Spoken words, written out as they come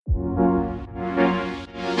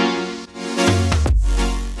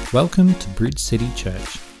Welcome to Bridge City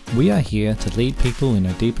Church. We are here to lead people in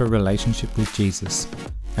a deeper relationship with Jesus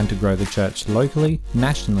and to grow the church locally,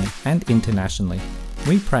 nationally, and internationally.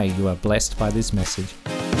 We pray you are blessed by this message.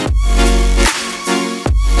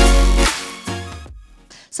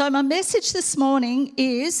 So my message this morning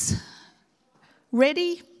is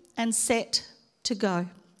ready and set to go.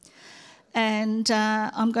 And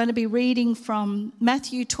I'm going to be reading from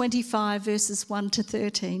Matthew 25 verses 1 to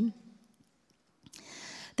 13.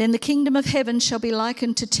 Then the kingdom of heaven shall be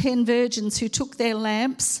likened to 10 virgins who took their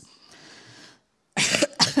lamps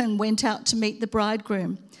and went out to meet the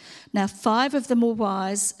bridegroom. Now 5 of them were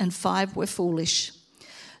wise and 5 were foolish.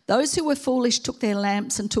 Those who were foolish took their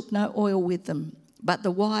lamps and took no oil with them, but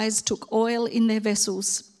the wise took oil in their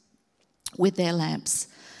vessels with their lamps.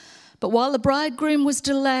 But while the bridegroom was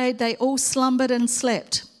delayed, they all slumbered and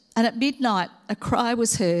slept. And at midnight a cry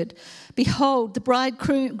was heard, "Behold, the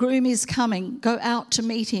bridegroom is coming, go out to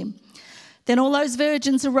meet him." Then all those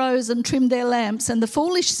virgins arose and trimmed their lamps, and the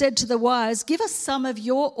foolish said to the wise, "Give us some of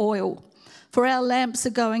your oil, for our lamps are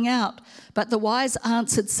going out." But the wise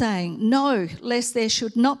answered, saying, "No, lest there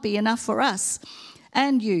should not be enough for us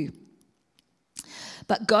and you.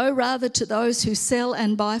 But go rather to those who sell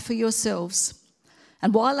and buy for yourselves."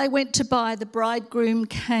 And while they went to buy, the bridegroom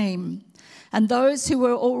came, and those who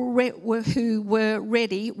were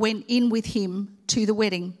ready went in with him to the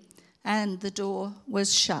wedding, and the door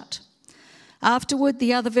was shut. Afterward,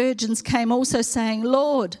 the other virgins came also, saying,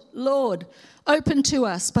 "Lord, Lord, open to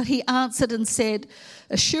us." But he answered and said,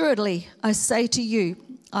 "Assuredly, I say to you,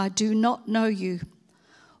 I do not know you.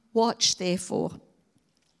 Watch therefore,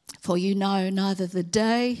 for you know neither the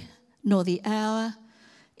day nor the hour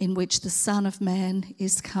in which the Son of Man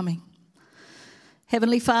is coming."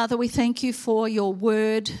 Heavenly Father, we thank you for your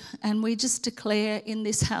word, and we just declare in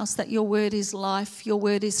this house that your word is life, your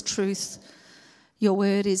word is truth, your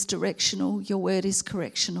word is directional, your word is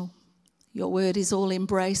correctional. Your word is all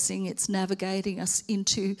embracing, it's navigating us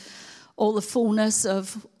into all the fullness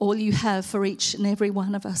of all you have for each and every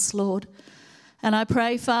one of us, Lord. And I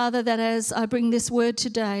pray, Father, that as I bring this word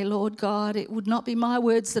today, Lord God, it would not be my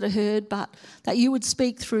words that are heard, but that you would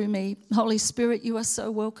speak through me. Holy Spirit, you are so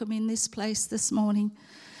welcome in this place this morning.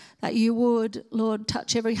 That you would, Lord,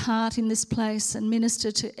 touch every heart in this place and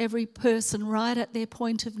minister to every person right at their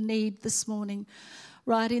point of need this morning,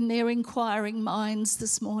 right in their inquiring minds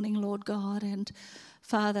this morning, Lord God. And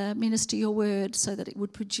Father, minister your word so that it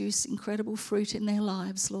would produce incredible fruit in their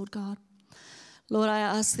lives, Lord God. Lord, I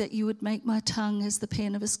ask that you would make my tongue as the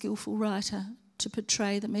pen of a skillful writer to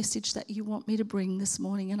portray the message that you want me to bring this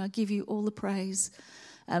morning. And I give you all the praise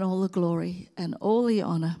and all the glory and all the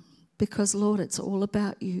honour because, Lord, it's all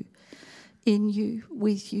about you, in you,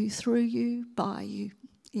 with you, through you, by you,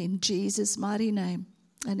 in Jesus' mighty name.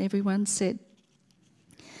 And everyone said,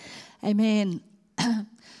 Amen.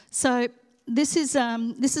 So this is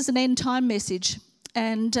an end time message.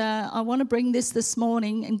 And I want to bring this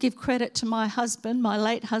morning and give credit to my husband, my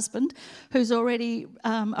late husband, who's already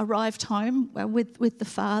arrived home with the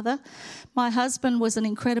Father. My husband was an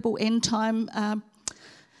incredible end-time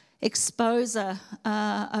exposer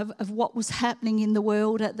of what was happening in the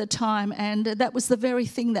world at the time, and that was the very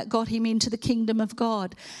thing that got him into the kingdom of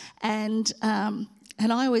God. And I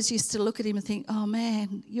always used to look at him and think, "Oh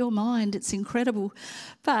man, your mind, it's incredible."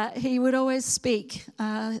 But he would always speak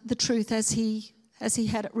the truth as he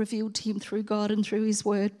had it revealed to him through God and through his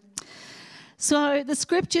word. So the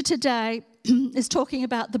scripture today is talking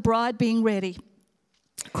about the bride being ready.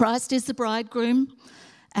 Christ is the bridegroom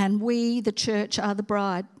and we, the church, are the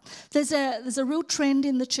bride. There's a real trend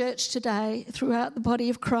in the church today throughout the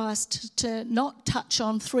body of Christ to not touch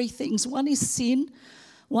on 3 things. One is sin,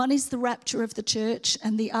 one is the rapture of the church,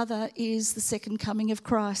 and the other is the second coming of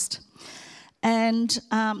Christ. And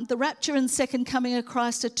the rapture and second coming of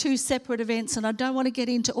Christ are 2 separate events, and I don't want to get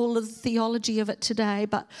into all of the theology of it today,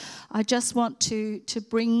 but I just want to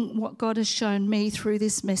bring what God has shown me through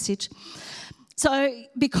this message. So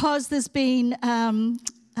because there's been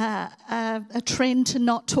a trend to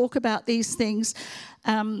not talk about these things,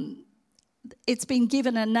 it's been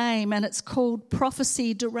given a name, and it's called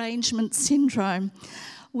prophecy derangement syndrome,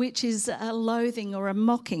 which is a loathing or a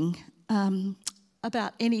mocking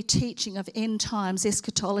about any teaching of end times,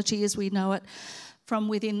 eschatology as we know it, from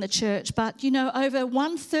within the church. But, you know, over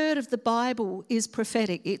 1/3 of the Bible is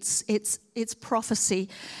prophetic. It's prophecy.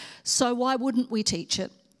 So why wouldn't we teach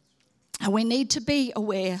it? And we need to be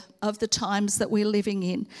aware of the times that we're living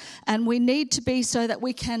in. And we need to be so that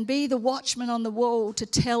we can be the watchman on the wall to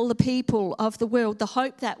tell the people of the world the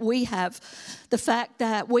hope that we have, the fact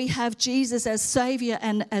that we have Jesus as Saviour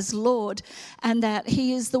and as Lord, and that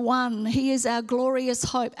He is the one, He is our glorious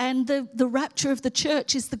hope. And the rapture of the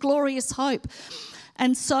church is the glorious hope.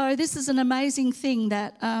 And so this is an amazing thing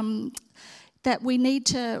that we need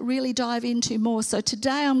to really dive into more. So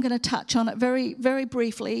today I'm going to touch on it very, very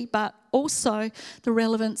briefly, but also the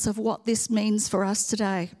relevance of what this means for us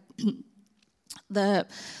today.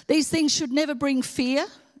 These things should never bring fear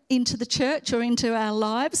into the church or into our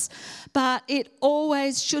lives, but it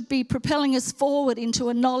always should be propelling us forward into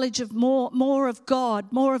a knowledge of more of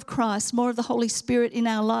God, more of Christ, more of the Holy Spirit in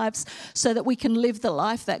our lives, so that we can live the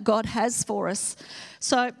life that God has for us.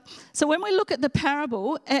 So when we look at the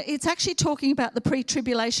parable, it's actually talking about the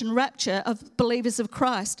pre-tribulation rapture of believers of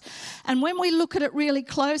Christ. And when we look at it really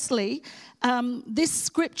closely, this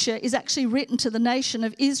scripture is actually written to the nation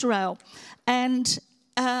of Israel. And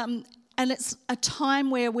it's a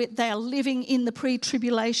time where they are living in the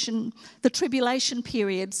pre-tribulation, the tribulation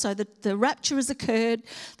period. So the rapture has occurred,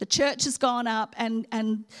 the church has gone up,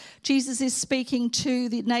 and Jesus is speaking to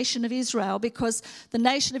the nation of Israel, because the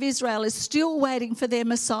nation of Israel is still waiting for their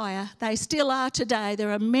Messiah. They still are today.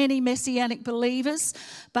 There are many messianic believers,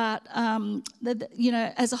 but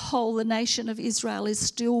as a whole, the nation of Israel is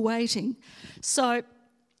still waiting. So,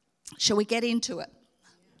 shall we get into it?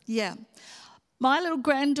 Yeah. My little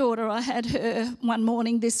granddaughter, I had her one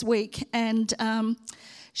morning this week, and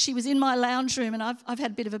she was in my lounge room, and I've had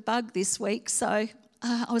a bit of a bug this week, so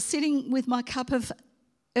I was sitting with my cup of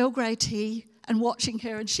Earl Grey tea and watching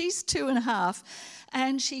her, and she's 2.5,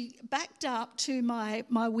 and she backed up to my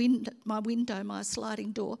window, my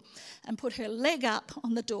sliding door, and put her leg up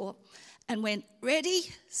on the door and went, ready,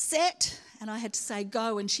 set, and I had to say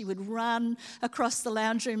go, and she would run across the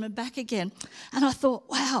lounge room and back again. And I thought,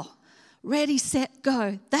 wow, ready, set,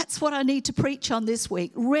 go. That's what I need to preach on this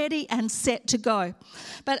week. Ready and set to go.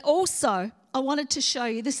 But also, I wanted to show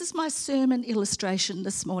you, this is my sermon illustration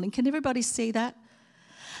this morning. Can everybody see that?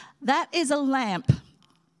 That is a lamp.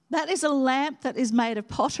 That is a lamp that is made of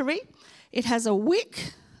pottery. It has a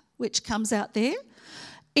wick, which comes out there.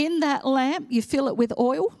 In that lamp, you fill it with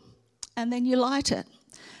oil, and then you light it.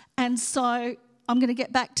 And so I'm going to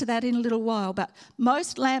get back to that in a little while, but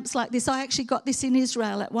most lamps like this, I actually got this in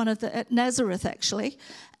Israel at Nazareth actually,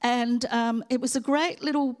 and it was a great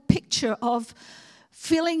little picture of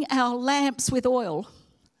filling our lamps with oil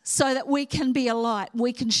so that we can be a light,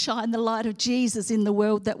 we can shine the light of Jesus in the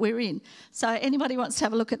world that we're in. So anybody wants to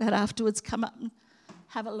have a look at that afterwards, come up and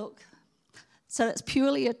have a look. So that's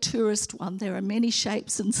purely a tourist one. There are many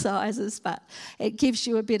shapes and sizes, but it gives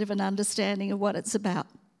you a bit of an understanding of what it's about.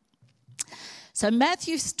 So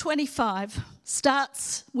Matthew 25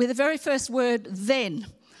 starts with the very first word, then.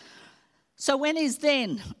 So when is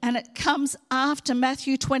then? And it comes after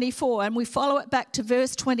Matthew 24, and we follow it back to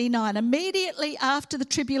verse 29. Immediately after the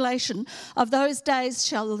tribulation of those days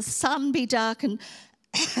shall the sun be darkened,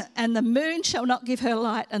 and the moon shall not give her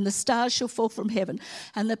light, and the stars shall fall from heaven,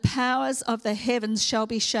 and the powers of the heavens shall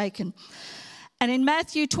be shaken. And in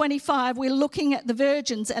Matthew 25, we're looking at the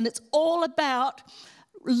virgins, and it's all about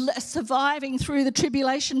surviving through the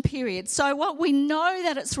tribulation period. So what we know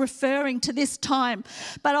that it's referring to this time,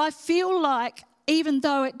 but I feel like even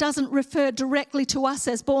though it doesn't refer directly to us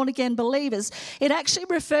as born-again believers, it actually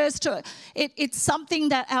refers to it. It's something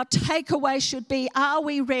that our takeaway should be, are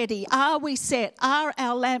we ready? Are we set? Are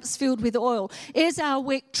our lamps filled with oil? Is our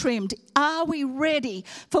wick trimmed? Are we ready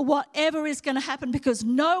for whatever is going to happen? Because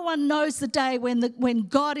no one knows the day when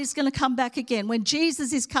God is going to come back again, when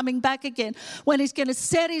Jesus is coming back again, when he's going to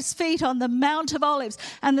set his feet on the Mount of Olives,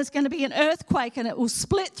 and there's going to be an earthquake, and it will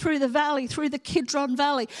split through the valley, through the Kidron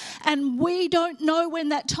Valley, and we don't know when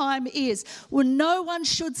that time is. Well, no one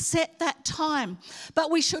should set that time, but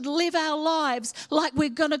we should live our lives like we're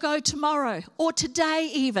going to go tomorrow or today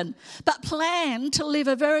even, but plan to live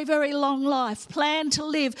a very, very long life, plan to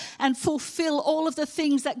live and fulfill all of the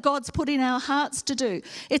things that God's put in our hearts to do.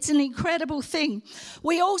 It's an incredible thing.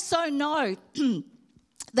 We also know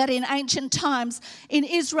that in ancient times in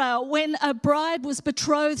Israel, when a bride was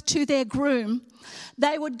betrothed to their groom,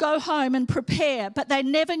 they would go home and prepare, but they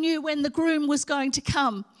never knew when the groom was going to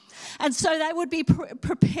come. And so they would be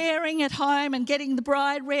preparing at home and getting the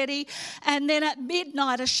bride ready. And then at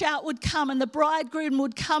midnight, a shout would come and the bridegroom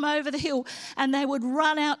would come over the hill and they would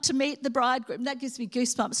run out to meet the bridegroom. That gives me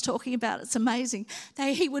goosebumps talking about it. It's amazing.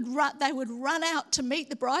 They would run out to meet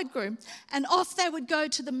the bridegroom and off they would go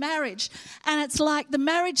to the marriage. And it's like the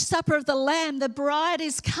marriage supper of the Lamb. The bride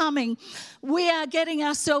is coming. We are getting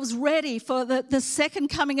ourselves ready for the second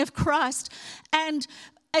coming of Christ. And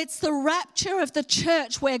it's the rapture of the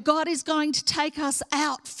church where God is going to take us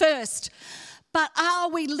out first. But are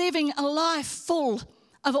we living a life full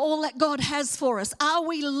of all that God has for us? Are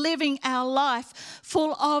we living our life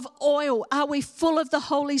full of oil? Are we full of the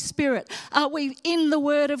Holy Spirit? Are we in the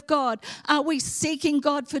Word of God? Are we seeking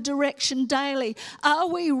God for direction daily? Are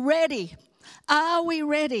we ready? Are we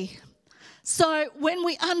ready? So when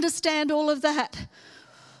we understand all of that,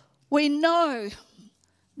 we know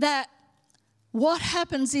that what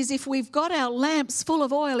happens is if we've got our lamps full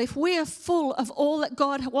of oil, if we are full of all that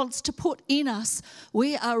God wants to put in us,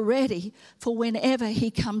 we are ready for whenever he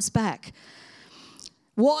comes back.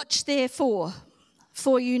 Watch therefore,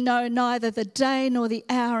 for you know neither the day nor the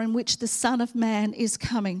hour in which the Son of Man is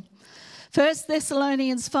coming. 1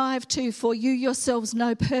 Thessalonians 5:2, for you yourselves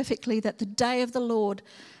know perfectly that the day of the Lord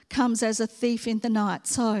comes as a thief in the night.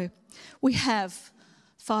 So we have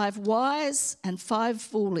 5 wise and 5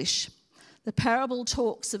 foolish. The parable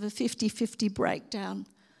talks of a 50-50 breakdown.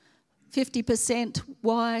 50%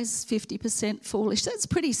 wise, 50% foolish. That's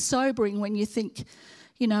pretty sobering when you think,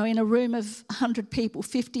 in a room of 100 people,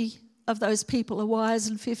 50 of those people are wise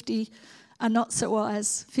and 50 are not so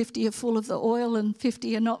wise. 50 are full of the oil and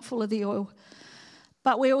 50 are not full of the oil.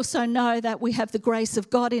 But we also know that we have the grace of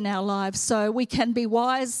God in our lives, so we can be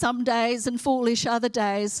wise some days and foolish other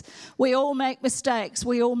days. We all make mistakes.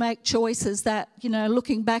 We all make choices that,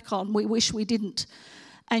 looking back on, we wish we didn't.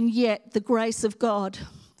 And yet the grace of God,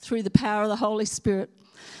 through the power of the Holy Spirit,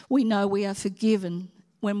 we know we are forgiven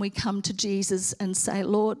when we come to Jesus and say,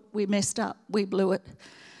 Lord, we messed up, we blew it.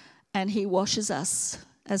 And he washes us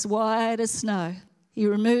as white as snow. He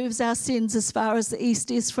removes our sins as far as the east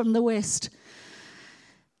is from the west.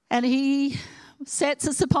 And he sets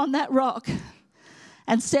us upon that rock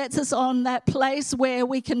and sets us on that place where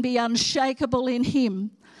we can be unshakable in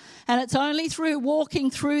him. And it's only through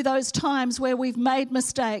walking through those times where we've made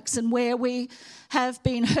mistakes and where we have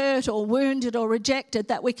been hurt or wounded or rejected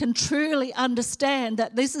that we can truly understand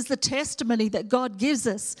that this is the testimony that God gives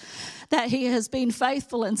us, that he has been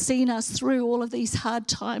faithful and seen us through all of these hard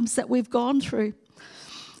times that we've gone through.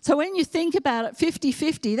 So when you think about it,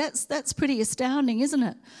 50-50, that's pretty astounding, isn't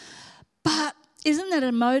it? But isn't that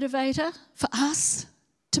a motivator for us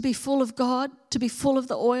to be full of God, to be full of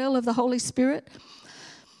the oil of the Holy Spirit?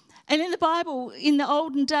 And in the Bible, in the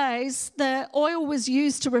olden days, the oil was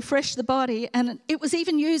used to refresh the body, and it was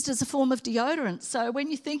even used as a form of deodorant. So when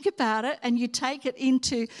you think about it and you take it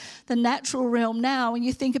into the natural realm now, and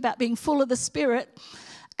you think about being full of the Spirit,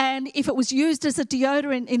 and if it was used as a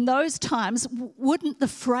deodorant in those times, wouldn't the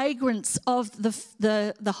fragrance of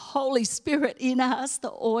the Holy Spirit in us,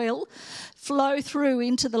 the oil, flow through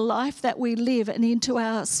into the life that we live and into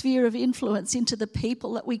our sphere of influence, into the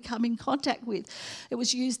people that we come in contact with? It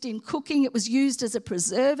was used in cooking. It was used as a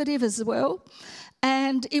preservative as well.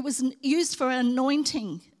 And it was used for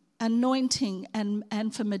anointing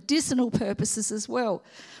and for medicinal purposes as well.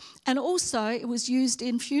 And also it was used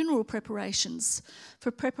in funeral preparations,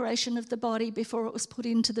 for preparation of the body before it was put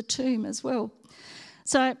into the tomb as well.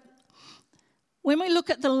 So when we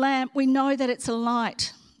look at the lamp, we know that it's a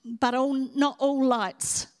light, but not all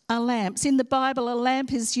lights are lamps. In the Bible, a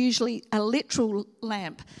lamp is usually a literal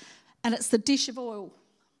lamp, and it's the dish of oil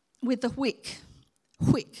with the wick.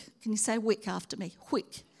 Wick. Can you say wick after me?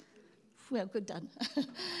 Wick. Well, good done.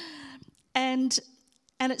 And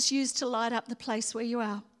it's used to light up the place where you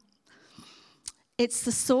are. It's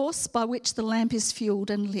the source by which the lamp is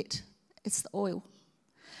fueled and lit. It's the oil.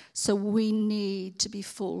 So we need to be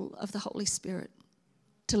full of the Holy Spirit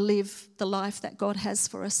to live the life that God has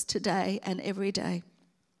for us today and every day.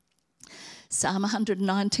 Psalm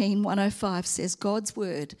 119:105 says, God's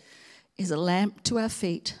word is a lamp to our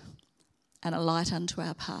feet and a light unto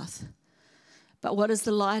our path. But what does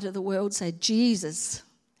the light of the world say? Jesus,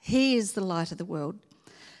 he is the light of the world.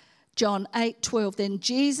 John 8:12, then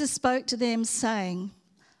Jesus spoke to them saying,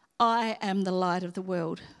 I am the light of the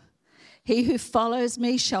world. He who follows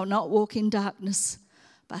me shall not walk in darkness,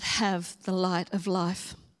 but have the light of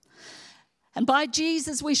life. And by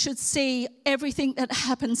Jesus, we should see everything that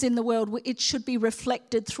happens in the world. It should be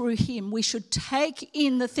reflected through him. We should take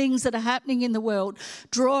in the things that are happening in the world,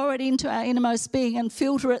 draw it into our innermost being and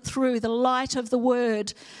filter it through the light of the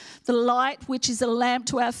word, the light which is a lamp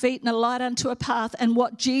to our feet and a light unto a path, and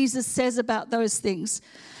what Jesus says about those things.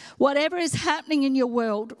 Whatever is happening in your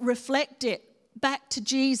world, reflect it back to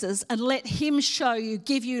Jesus and let him show you,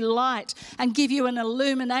 give you light and give you an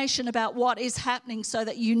illumination about what is happening so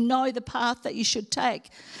that you know the path that you should take.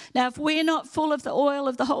 Now, if we're not full of the oil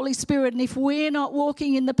of the Holy Spirit and if we're not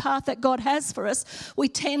walking in the path that God has for us, we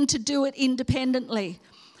tend to do it independently.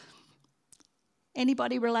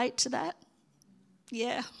 Anybody relate to that?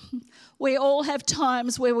 Yeah. We all have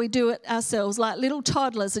times where we do it ourselves, like little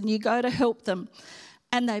toddlers, and you go to help them.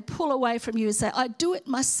 And they pull away from you and say, I do it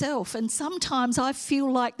myself. And sometimes I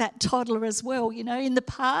feel like that toddler as well, you know, in the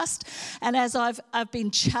past. And as I've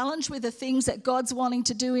been challenged with the things that God's wanting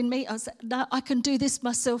to do in me, I say, no, I can do this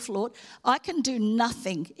myself, Lord. I can do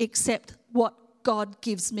nothing except what God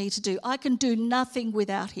gives me to do. I can do nothing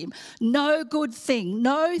without him. No good thing,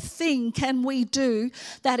 no thing can we do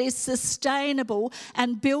that is sustainable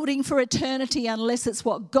and building for eternity unless it's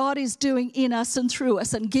what God is doing in us and through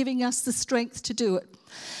us and giving us the strength to do it.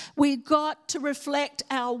 We've got to reflect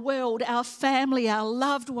our world, our family, our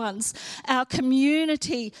loved ones, our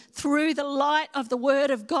community through the light of the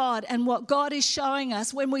Word of God and what God is showing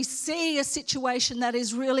us. When we see a situation that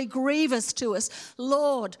is really grievous to us,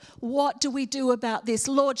 Lord, what do we do about this?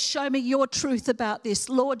 Lord, show me your truth about this.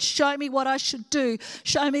 Lord, show me what I should do.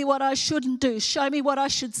 Show me what I shouldn't do. Show me what I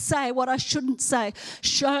should say, what I shouldn't say.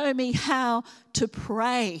 Show me how to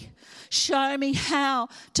pray. Show me how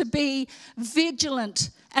to be vigilant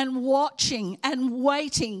and watching and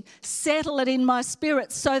waiting. Settle it in my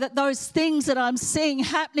spirit so that those things that I'm seeing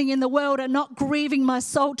happening in the world are not grieving my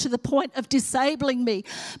soul to the point of disabling me,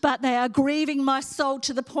 but they are grieving my soul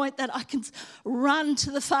to the point that I can run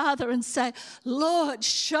to the Father and say, Lord,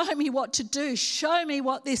 show me what to do. Show me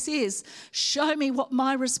what this is. Show me what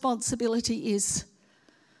my responsibility is.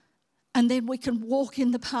 And then we can walk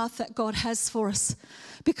in the path that God has for us.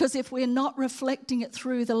 Because if we're not reflecting it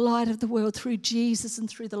through the light of the world, through Jesus and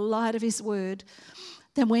through the light of his word,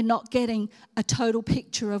 then we're not getting a total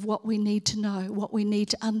picture of what we need to know, what we need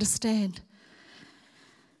to understand.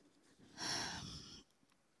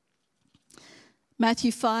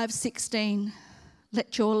 Matthew 5:16,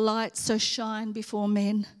 let your light so shine before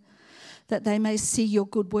men that they may see your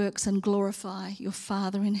good works and glorify your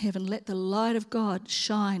Father in heaven. Let the light of God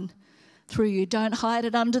shine through you. Don't hide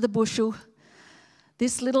it under the bushel.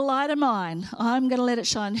 This little light of mine, I'm going to let it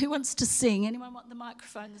shine. Who wants to sing? Anyone want the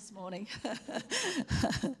microphone this morning?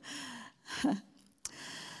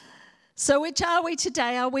 So which are we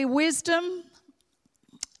today? Are we wisdom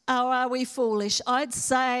or are we foolish? I'd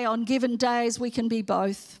say on given days we can be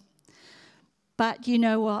both. But you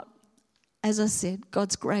know what? As I said,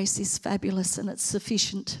 God's grace is fabulous and it's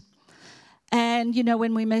sufficient. And, you know,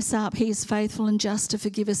 when we mess up, he is faithful and just to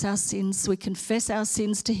forgive us our sins. We confess our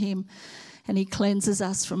sins to him and he cleanses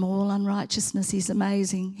us from all unrighteousness. He's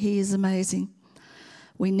amazing. He is amazing.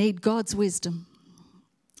 We need God's wisdom,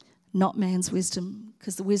 not man's wisdom,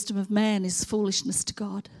 because the wisdom of man is foolishness to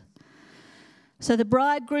God. So the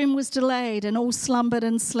bridegroom was delayed and all slumbered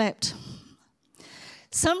and slept.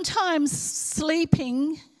 Sometimes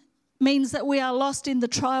sleeping means that we are lost in the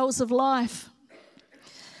trials of life.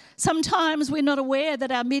 Sometimes we're not aware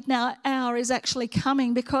that our midnight hour is actually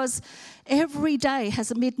coming because every day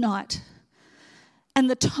has a midnight. And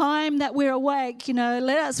the time that we're awake, you know,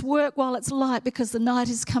 let us work while it's light because the night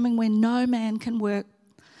is coming when no man can work.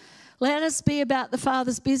 Let us be about the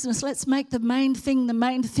Father's business. Let's make the main thing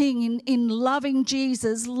in loving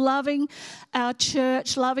Jesus, loving our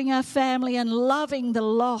church, loving our family and loving the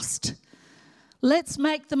lost. Let's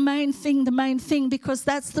make the main thing because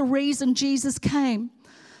that's the reason Jesus came.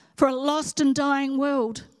 For a lost and dying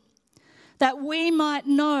world, that we might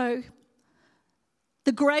know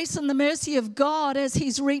the grace and the mercy of God as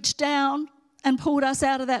he's reached down and pulled us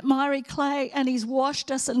out of that miry clay and he's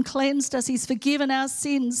washed us and cleansed us. He's forgiven our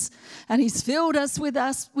sins and he's filled us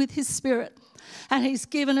with his Spirit and he's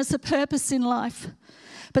given us a purpose in life.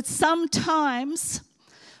 But sometimes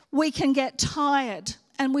we can get tired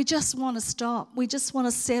and we just want to stop. We just want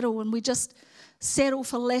to settle and we just settle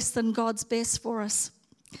for less than God's best for us.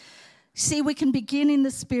 See, we can begin in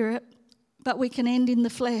the Spirit, but we can end in the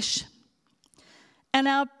flesh. And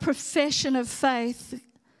our profession of faith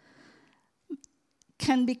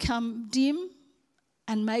can become dim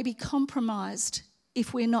and maybe compromised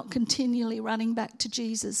if we're not continually running back to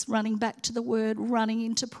Jesus, running back to the Word, running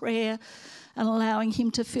into prayer and allowing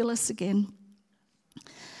him to fill us again.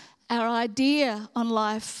 our idea on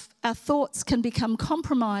life, our thoughts can become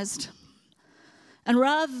compromised. And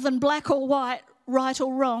rather than black or white, right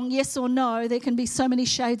or wrong, yes or no, there can be so many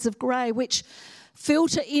shades of grey which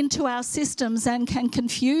filter into our systems and can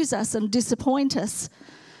confuse us and disappoint us.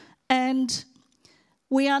 And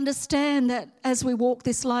we understand that as we walk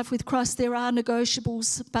this life with Christ, there are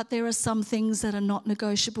negotiables, but there are some things that are not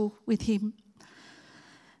negotiable with him.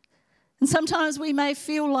 And sometimes we may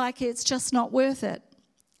feel like it's just not worth it,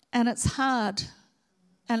 and it's hard,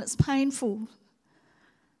 and it's painful.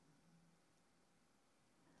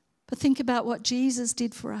 But think about what Jesus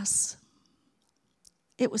did for us.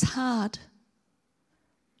 It was hard,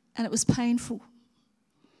 and it was painful.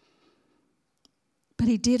 But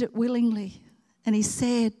he did it willingly, and he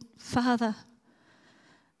said, Father,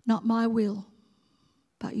 not my will,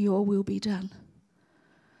 but your will be done.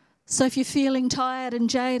 So if you're feeling tired and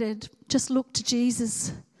jaded, just look to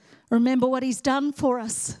Jesus. Remember what he's done for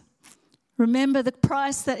us. Remember the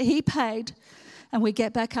price that he paid, and we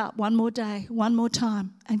get back up one more day, one more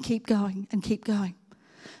time, and keep going and keep going.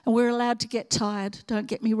 And we're allowed to get tired, don't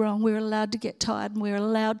get me wrong. We're allowed to get tired, and we're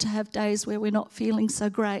allowed to have days where we're not feeling so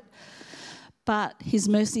great. But his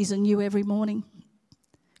mercies are new every morning.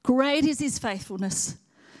 Great is his faithfulness.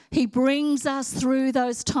 He brings us through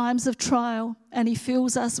those times of trial, and he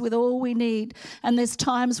fills us with all we need. And there's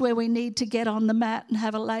times where we need to get on the mat and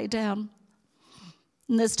have a lay down.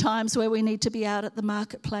 And there's times where we need to be out at the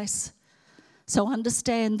marketplace. So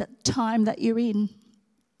understand that time that you're in.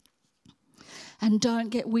 And don't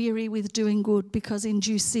get weary with doing good, because in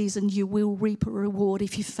due season you will reap a reward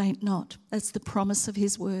if you faint not. That's the promise of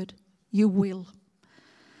his word. You will.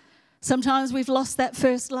 Sometimes we've lost that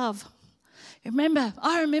first love.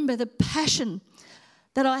 I remember the passion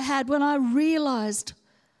that I had when I realised,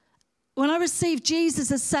 when I received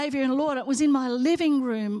Jesus as Saviour and Lord. It was in my living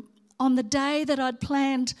room on the day that I'd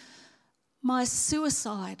planned my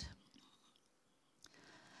suicide.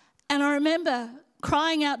 And I remember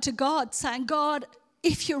crying out to God, saying, God,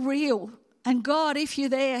 if you're real, and God, if you're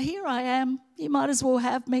there, here I am. You might as well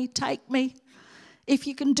have me, take me. If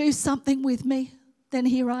you can do something with me, then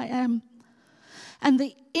here I am. And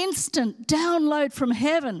the instant download from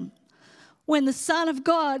heaven when the Son of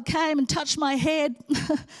God came and touched my head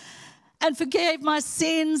and forgave my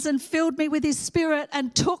sins and filled me with his Spirit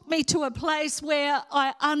and took me to a place where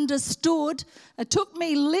I understood. It took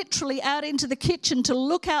me literally out into the kitchen to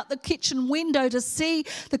look out the kitchen window to see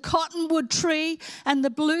the cottonwood tree and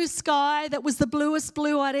the blue sky that was the bluest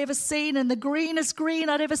blue I'd ever seen and the greenest green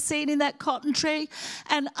I'd ever seen in that cotton tree,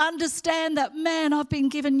 and understand that, man, I've been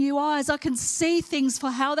given new eyes. I can see things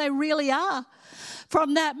for how they really are.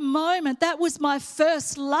 From that moment, that was my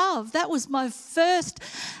first love. That was my first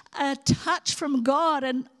touch from God,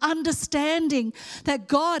 and understanding that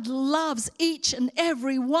God loves each and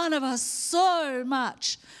every one of us so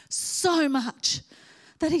much,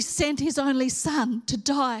 that he sent his only Son to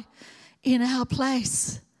die in our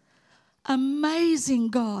place. Amazing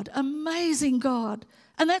God, amazing God.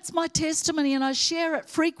 And that's my testimony, and I share it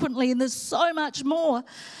frequently, and there's so much more.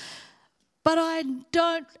 But I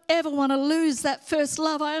don't ever want to lose that first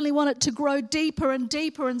love. I only want it to grow deeper and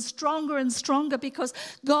deeper and stronger, because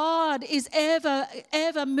God is ever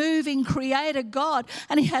moving creator God,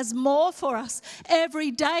 and he has more for us. Every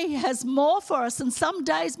day he has more for us, and some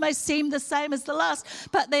days may seem the same as the last,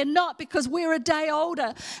 but they're not, because we're a day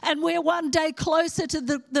older and we're one day closer to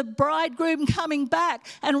the bridegroom coming back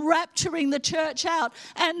and rapturing the church out,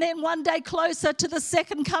 and then one day closer to the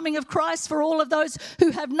second coming of Christ for all of those who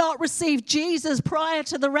have not received Jesus prior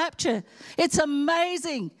to the rapture. It's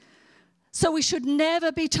amazing. So we should never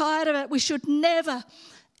be tired of it. We should never,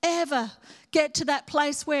 ever get to that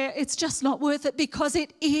place where it's just not worth it, because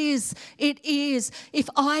it is. It is. If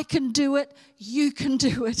I can do it, you can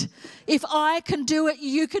do it. If I can do it,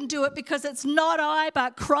 you can do it, because it's not I,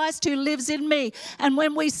 but Christ who lives in me. And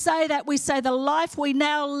when we say that, we say the life we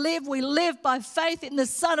now live, we live by faith in the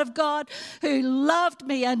Son of God who loved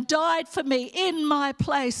me and died for me in my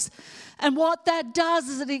place. And what that does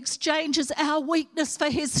is it exchanges our weakness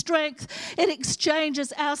for his strength. It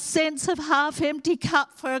exchanges our sense of half-empty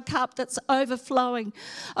cup for a cup that's overflowing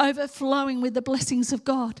with the blessings of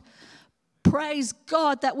God. Praise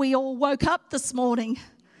God that we all woke up this morning,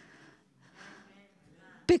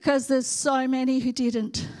 because there's so many who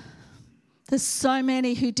didn't. There's so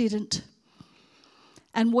many who didn't.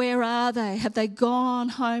 And where are they? Have they gone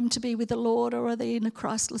home to be with the Lord, or are they in a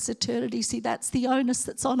Christless eternity? See, that's the onus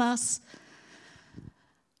that's on us.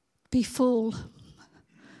 Be full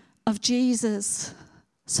of Jesus,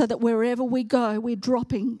 so that wherever we go, we're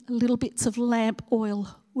dropping little bits of lamp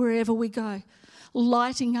oil wherever we go.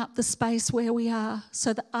 lighting up the space where we are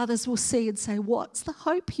so that others will see and say, what's the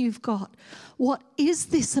hope you've got? What is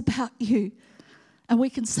this about you? And we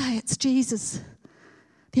can say, it's Jesus.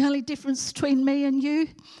 The only difference between me and you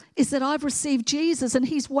is that I've received Jesus and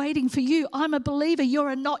he's waiting for you. I'm a believer. You're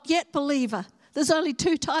a not yet believer. There's only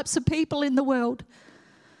two types of people in the world.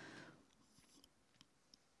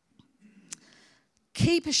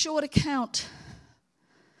 Keep a short account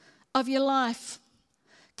of your life.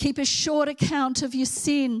 Keep a short account of your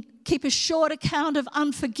sin. Keep a short account of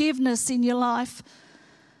unforgiveness in your life.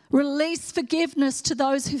 Release forgiveness to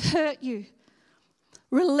those who've hurt you.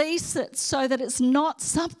 Release it so that it's not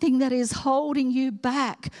something that is holding you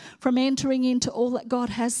back from entering into all that God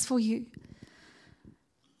has for you.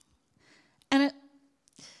 And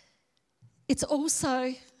it's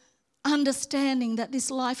also understanding that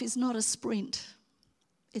this life is not a sprint.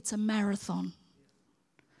 It's a marathon.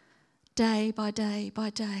 Day by day by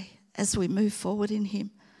day as we move forward in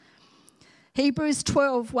him. Hebrews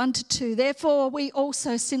 12, 1-2. Therefore we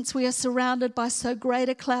also, since we are surrounded by so great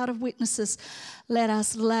a cloud of witnesses, let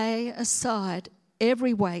us lay aside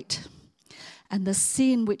every weight and the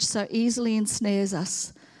sin which so easily ensnares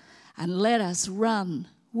us, and let us run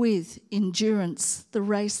with endurance the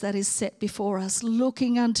race that is set before us,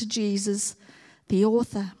 looking unto Jesus, the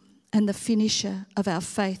author and the finisher of our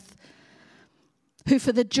faith, who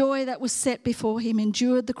for the joy that was set before him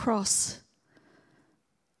endured the cross.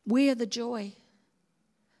 We are the joy.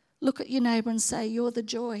 Look at your neighbour and say, you're the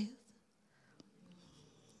joy.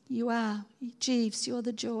 You are. Jeeves, you're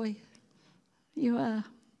the joy. You are.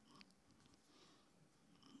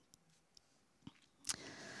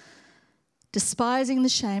 Despising the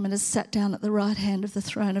shame, and has sat down at the right hand of the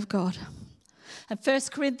throne of God. And 1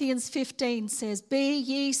 Corinthians 15 says, be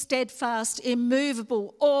ye steadfast,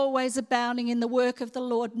 immovable, always abounding in the work of the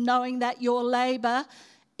Lord, knowing that your labour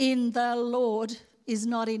in the Lord is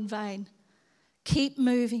not in vain. Keep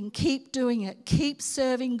moving, keep doing it, keep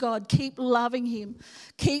serving God, keep loving him,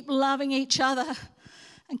 keep loving each other,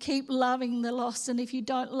 and keep loving the lost. And if you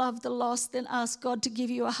don't love the lost, then ask God to give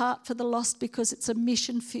you a heart for the lost, because it's a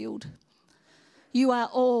mission field. We are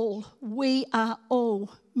all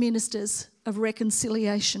ministers of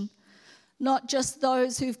reconciliation. Not just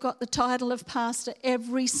those who've got the title of pastor.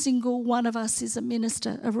 Every single one of us is a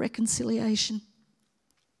minister of reconciliation.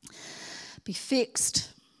 Be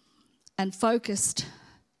fixed and focused,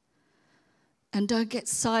 and don't get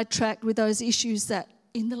sidetracked with those issues that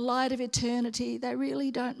in the light of eternity, they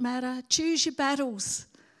really don't matter. Choose your battles.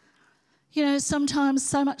 You know, sometimes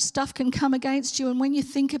so much stuff can come against you, and when you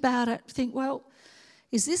think about it, think, well,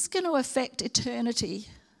 is this going to affect eternity?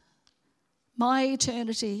 My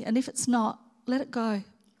eternity? And if it's not, let it go.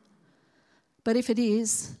 But if it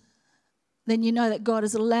is, then you know that God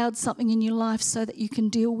has allowed something in your life so that you can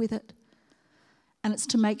deal with it. And it's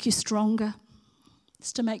to make you stronger.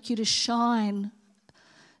 It's to make you to shine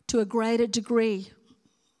to a greater degree,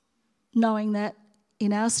 knowing that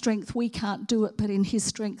in our strength we can't do it, but in his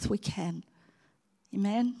strength we can.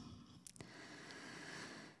 Amen.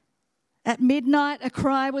 At midnight a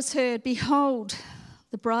cry was heard, behold,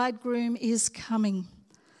 the bridegroom is coming.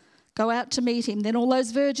 Go out to meet him. Then all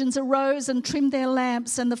those virgins arose and trimmed their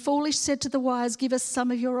lamps, and the foolish said to the wise, give us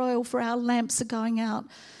some of your oil, for our lamps are going out.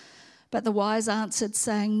 But the wise answered,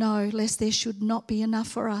 saying, no, lest there should not be enough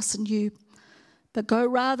for us and you. But go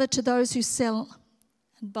rather to those who sell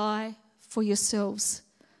and buy for yourselves.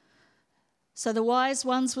 So the wise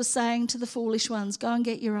ones were saying to the foolish ones, go and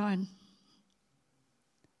get your own.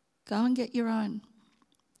 Go and get your own.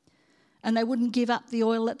 And they wouldn't give up the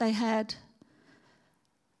oil that they had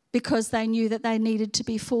because they knew that they needed to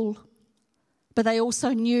be full. But they also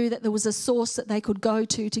knew that there was a source that they could go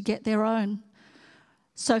to get their own.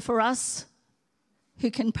 So for us,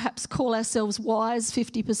 who can perhaps call ourselves wise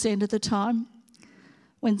 50% of the time,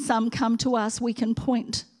 when some come to us, we can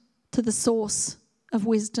point to the source of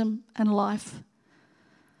wisdom and life.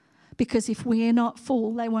 Because if we are not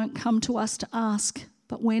full, they won't come to us to ask.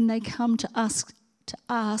 But when they come to us to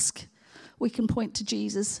ask, we can point to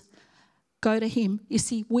Jesus. Go to him. You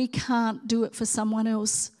see, we can't do it for someone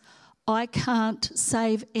else. I can't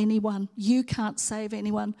save anyone. You can't save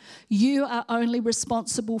anyone. You are only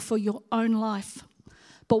responsible for your own life.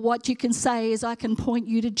 But what you can say is, I can point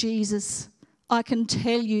you to Jesus. I can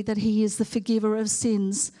tell you that he is the forgiver of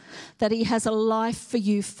sins, that he has a life for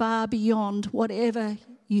you far beyond whatever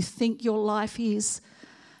you think your life is,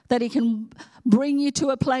 that he can bring you to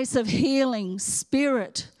a place of healing,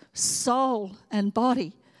 spirit, soul, and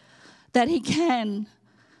body, that he can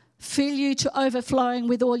fill you to overflowing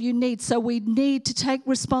with all you need. So we need to take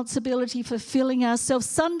responsibility for filling ourselves.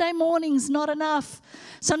 Sunday morning's not enough.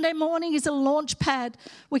 Sunday morning is a launch pad.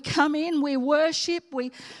 We come in, we worship,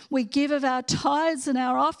 we give of our tithes and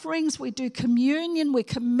our offerings, we do communion, we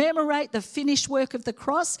commemorate the finished work of the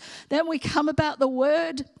cross. Then we come about the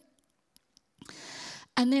word.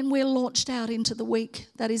 And then we're launched out into the week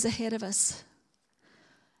that is ahead of us.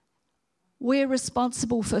 We're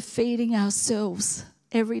responsible for feeding ourselves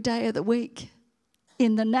every day of the week,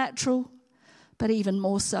 in the natural, but even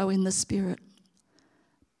more so in the spirit.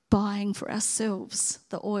 Buying for ourselves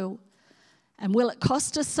the oil. And will it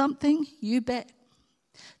cost us something? You bet.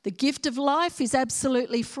 The gift of life is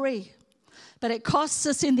absolutely free, but it costs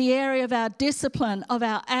us in the area of our discipline, of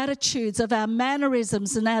our attitudes, of our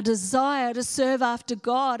mannerisms, and our desire to serve after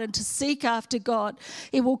God and to seek after God.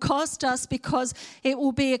 It will cost us because it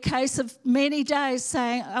will be a case of many days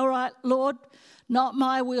saying, all right, Lord, not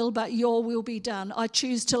my will, but your will be done. I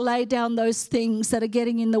choose to lay down those things that are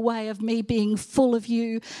getting in the way of me being full of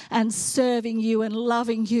you and serving you and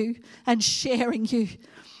loving you and sharing you.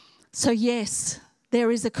 So yes,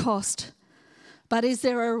 there is a cost. But is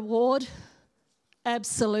there a reward?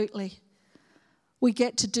 Absolutely. We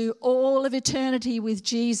get to do all of eternity with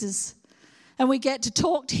Jesus. And we get to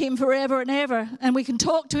talk to him forever and ever. And we can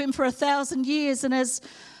talk to him for 1,000 years. And as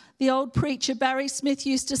the old preacher Barry Smith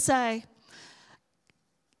used to say,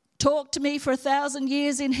 talk to me for 1,000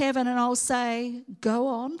 years in heaven and I'll say, go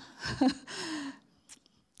on.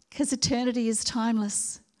 Because eternity is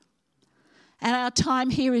timeless. And our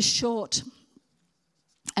time here is short.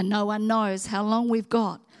 And no one knows how long we've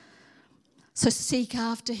got. So seek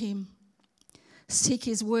after him. Seek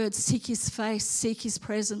his word, seek his face, seek his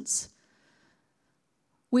presence.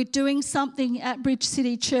 We're doing something at Bridge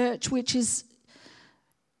City Church, which is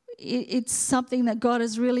it's something that God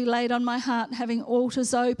has really laid on my heart, having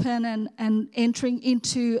altars open and entering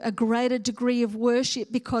into a greater degree of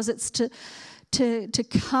worship, because it's to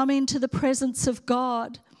come into the presence of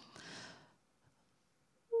God,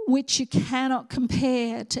 which you cannot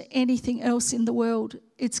compare to anything else in the world.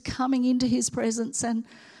 It's coming into his presence and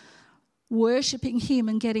worshipping him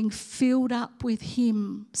and getting filled up with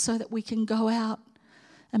him so that we can go out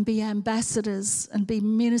and be ambassadors and be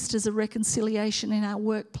ministers of reconciliation in our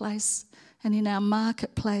workplace and in our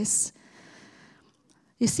marketplace.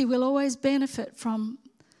 You see, we'll always benefit from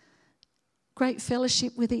great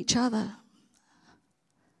fellowship with each other,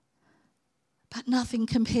 but nothing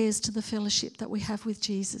compares to the fellowship that we have with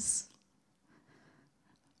Jesus.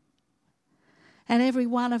 And every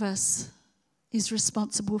one of us is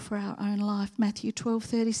responsible for our own life. Matthew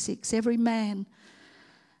 12:36, every man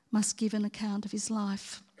must give an account of his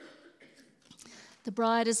life. The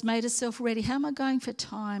bride has made herself ready. How am I going for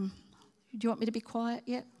time? Do you want me to be quiet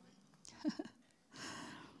yet?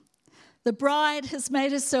 The bride has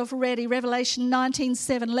made herself ready. Revelation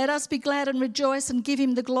 19:7. Let us be glad and rejoice and give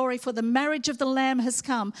him the glory, for the marriage of the Lamb has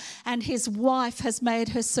come and his wife has made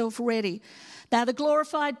herself ready. Now, the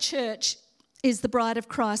glorified church is the bride of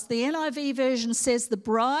Christ. The NIV version says the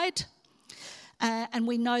bride, and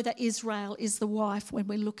we know that Israel is the wife when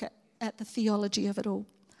we look at the theology of it all.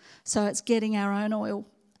 So it's getting our own oil,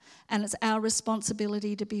 and it's our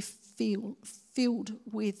responsibility to be filled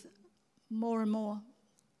with more and more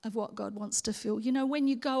of what God wants to fill. You know, when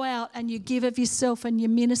you go out and you give of yourself and you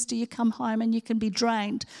minister, you come home and you can be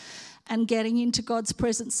drained, and getting into God's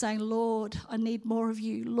presence saying, Lord, I need more of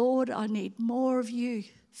you. Lord, I need more of you.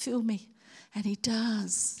 Fill me. And he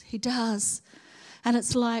does. He does. And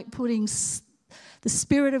it's like putting the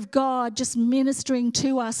Spirit of God just ministering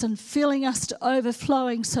to us and filling us to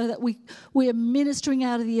overflowing, so that we are ministering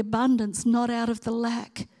out of the abundance, not out of the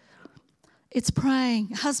lack. It's praying.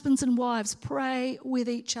 Husbands and wives, pray with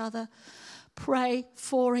each other. Pray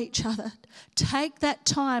for each other. Take that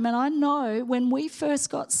time. And I know when we first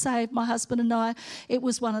got saved, my husband and I, it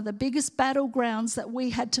was one of the biggest battlegrounds that we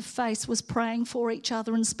had to face, was praying for each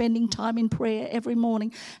other and spending time in prayer every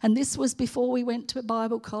morning. And this was before we went to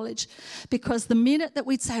Bible college, because the minute that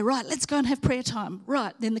we'd say, right, let's go and have prayer time,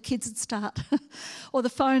 right, then the kids would start or the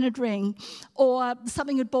phone would ring, or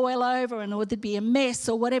something would boil over, or there'd be a mess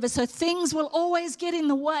or whatever. So things will always get in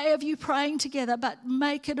the way of you praying together, but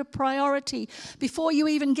make it a priority. Before you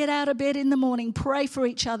even get out of bed in the morning, pray for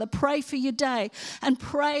each other, pray for your day, and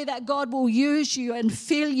pray that God will use you and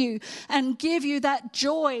fill you and give you that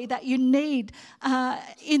joy that you need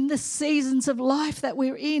in the seasons of life that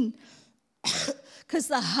we're in. Because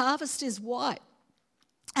the harvest is white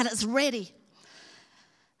and it's ready.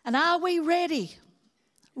 And are we ready?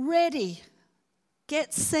 Ready.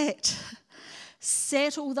 Get set.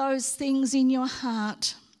 Settle those things in your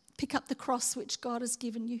heart. Pick up the cross which God has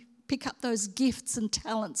given you. pick up those gifts and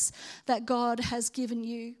talents that God has given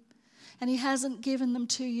you. And he hasn't given them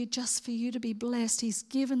to you just for you to be blessed. He's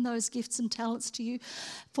given those gifts and talents to you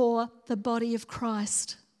for the body of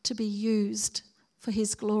Christ to be used for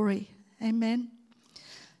his glory. Amen.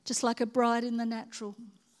 Just like a bride in the natural.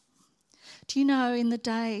 Do you know in the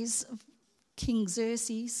days of King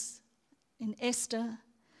Xerxes, in Esther,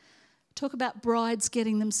 talk about brides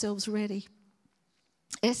getting themselves ready.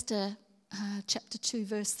 Esther chapter 2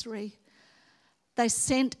 verse 3. They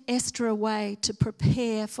sent Esther away to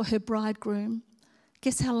prepare for her bridegroom.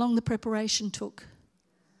 Guess how long the preparation took?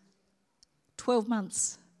 12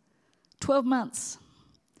 months. 12 months.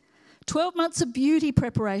 12 months of beauty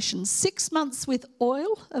preparation. 6 months with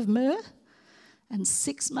oil of myrrh and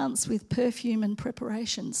 6 months with perfume and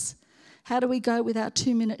preparations. How do we go with our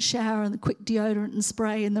 2-minute shower and the quick deodorant and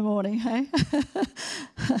spray in the morning, hey?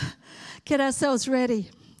 Get ourselves ready.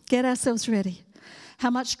 Get ourselves ready. How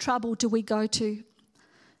much trouble do we go to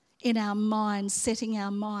in our minds, setting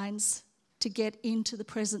our minds to get into the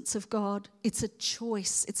presence of God? It's a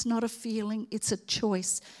choice. It's not a feeling. It's a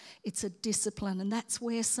choice. It's a discipline. And that's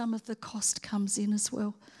where some of the cost comes in as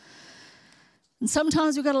well. And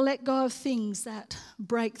sometimes we've got to let go of things that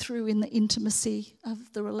break through in the intimacy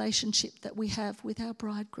of the relationship that we have with our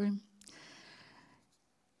bridegroom.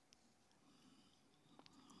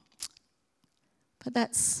 But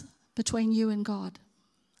that's between you and God.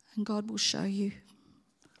 And God will show you.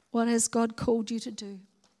 What has God called you to do?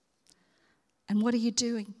 And what are you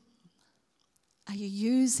doing? Are you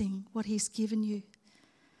using what he's given you?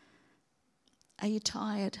 Are you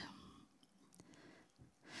tired?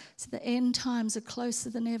 So the end times are closer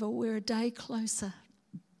than ever. We're a day closer.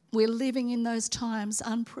 We're living in those times,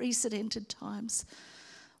 unprecedented times,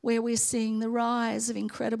 where we're seeing the rise of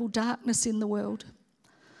incredible darkness in the world.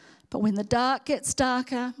 But when the dark gets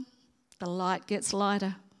darker, the light gets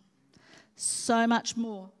lighter. So much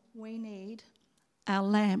more. We need our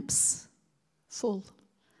lamps full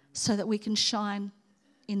so that we can shine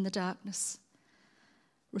in the darkness.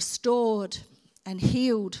 Restored and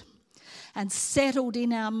healed and settled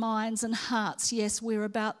in our minds and hearts. Yes, we're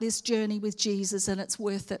about this journey with Jesus and it's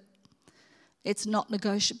worth it. It's not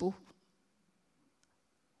negotiable.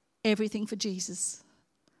 Everything for Jesus.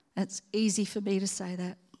 It's easy for me to say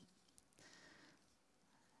that.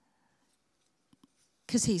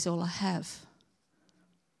 Because he's all I have.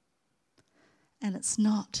 And it's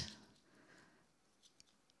not.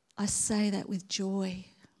 I say that with joy.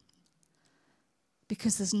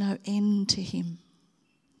 Because there's no end to him.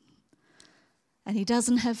 And he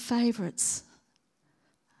doesn't have favourites.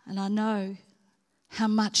 And I know how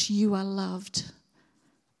much you are loved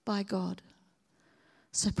by God.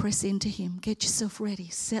 So press into him. Get yourself ready.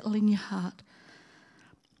 Settle in your heart.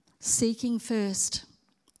 Seeking first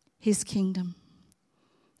his kingdom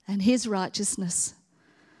and his righteousness.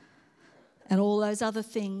 And all those other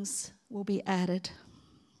things will be added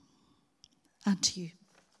unto you.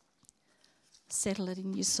 Settle it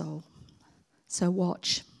in your soul. So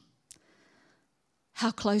watch.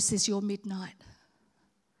 How close is your midnight?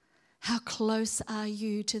 How close are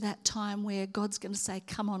you to that time where God's going to say,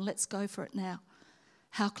 come on, let's go for it now?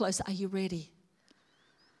 How close are you ready?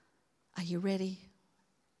 Are you ready?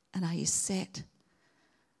 And are you set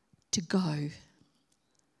to go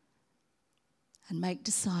and make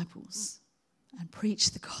disciples and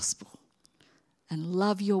preach the gospel and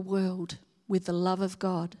love your world with the love of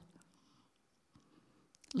God,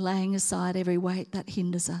 laying aside every weight that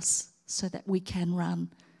hinders us so that we can run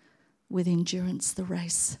with endurance the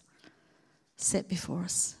race set before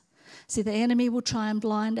us? See, the enemy will try and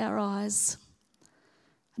blind our eyes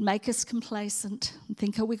and make us complacent and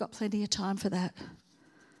think, oh, we got plenty of time for that.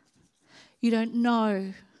 You don't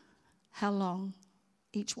know how long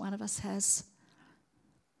each one of us has.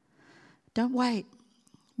 Don't wait.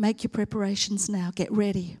 Make your preparations now. Get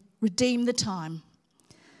ready. Redeem the time.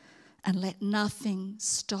 And let nothing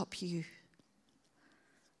stop you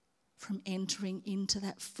from entering into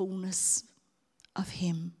that fullness of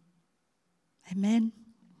him. Amen.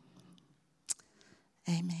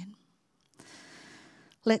 Amen.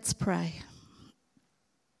 Let's pray.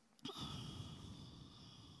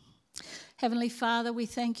 Heavenly Father, we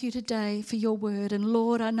thank you today for your word. And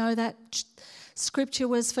Lord, I know that scripture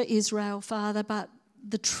was for Israel, Father, but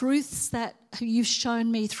the truths that you've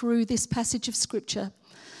shown me through this passage of scripture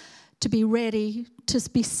to be ready, to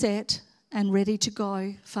be set and ready to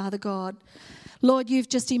go, Father God. Lord, you've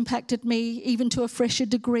just impacted me even to a fresher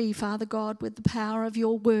degree, Father God, with the power of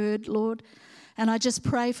your word, Lord. And I just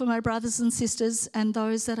pray for my brothers and sisters and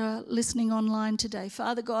those that are listening online today,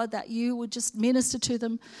 Father God, that you would just minister to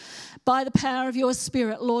them by the power of your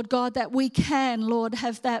Spirit, Lord God, that we can, Lord,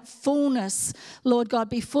 have that fullness, Lord God,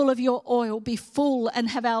 be full of your oil, be full and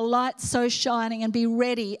have our lights so shining and be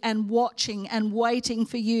ready and watching and waiting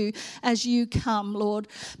for you as you come, Lord.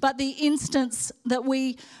 But the instance that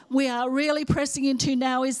we are really pressing into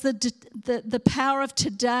now is the power of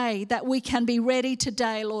today, that we can be ready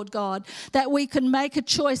today, Lord God, that we can make a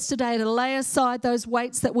choice today to lay aside those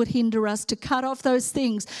weights that would hinder us, to cut off those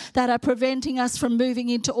things that are preventing us from moving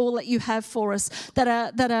into all that you have for us, that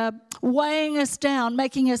are weighing us down,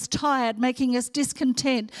 making us tired, making us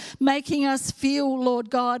discontent, making us feel, Lord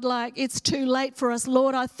God, like it's too late for us.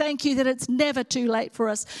 Lord, I thank you that it's never too late for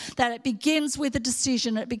us, that it begins with a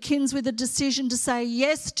decision. It begins with a decision to say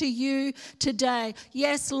yes to you today.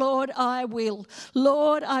 Yes, Lord, I will.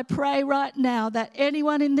 Lord, I pray right now that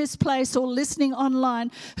anyone in this place or listening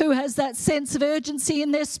online who has that sense of urgency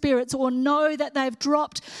in their spirits or know that they've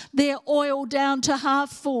dropped their oil down to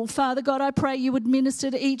half full, Father God, I pray you would minister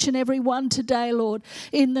to each and every one today, Lord,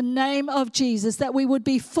 in the name of Jesus, that we would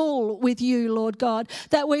be full with you, Lord God,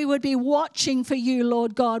 that we would be watching for you,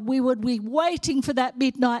 Lord God. We would be waiting for that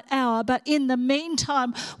midnight hour, but in the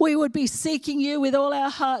meantime, we would be seeking you with all our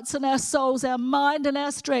hearts and our souls, our mind and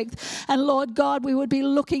our strength. And Lord God, we would be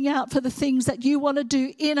looking out for the things that you want to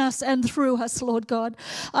do in us and through us, Lord God.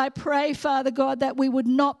 I pray, Father God, that we would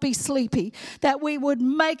not be sleepy, that we would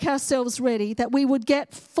make ourselves ready, that we would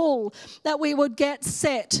get full, that we would get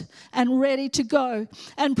set and ready to go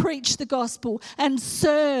and preach the gospel and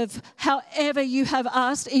serve however you have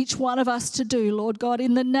asked each one of us to do, Lord God,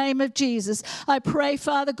 in the name of Jesus. I pray,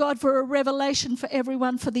 Father God, for a revelation for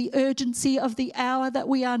everyone, for the urgency of the hour that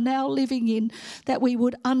we are now living in, that we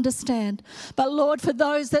would understand. But Lord, for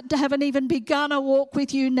those that haven't even begun a walk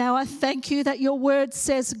with you now, I thank you that your word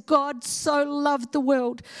says God so loved the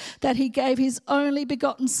world that he gave his only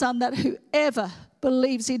begotten Son, that whoever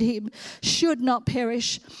believes in him should not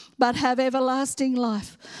perish but have everlasting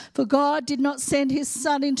life. For God did not send his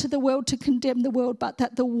Son into the world to condemn the world, but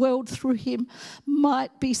that the world through him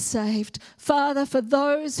might be saved. Father, for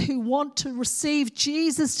those who want to receive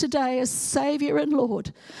Jesus today as Saviour and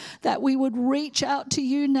Lord, that we would reach out to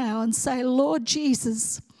you now and say, Lord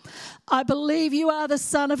Jesus, I believe you are the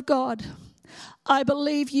Son of God. I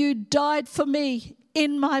believe you died for me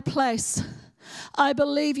in my place. I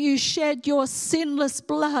believe you shed your sinless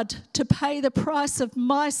blood to pay the price of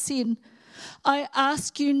my sin. I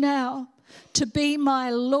ask you now to be my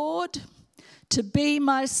Lord, to be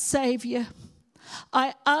my Saviour.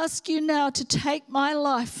 I ask you now to take my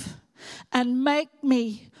life and make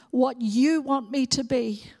me what you want me to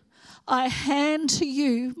be. I hand to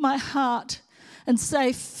you my heart and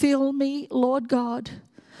say, fill me, Lord God.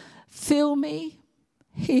 Fill me,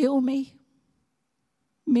 heal me,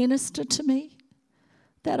 minister to me,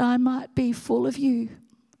 that I might be full of you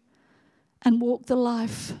and walk the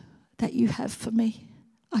life that you have for me.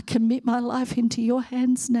 I commit my life into your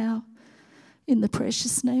hands now in the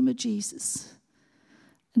precious name of Jesus.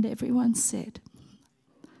 And everyone said,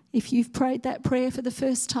 if you've prayed that prayer for the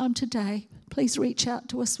first time today, please reach out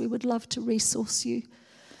to us. We would love to resource you.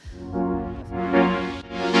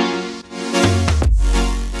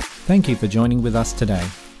 Thank you for joining with us today.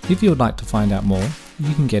 If you would like to find out more,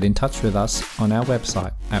 you can get in touch with us on our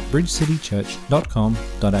website at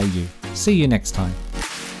bridgecitychurch.com.au. See you next time.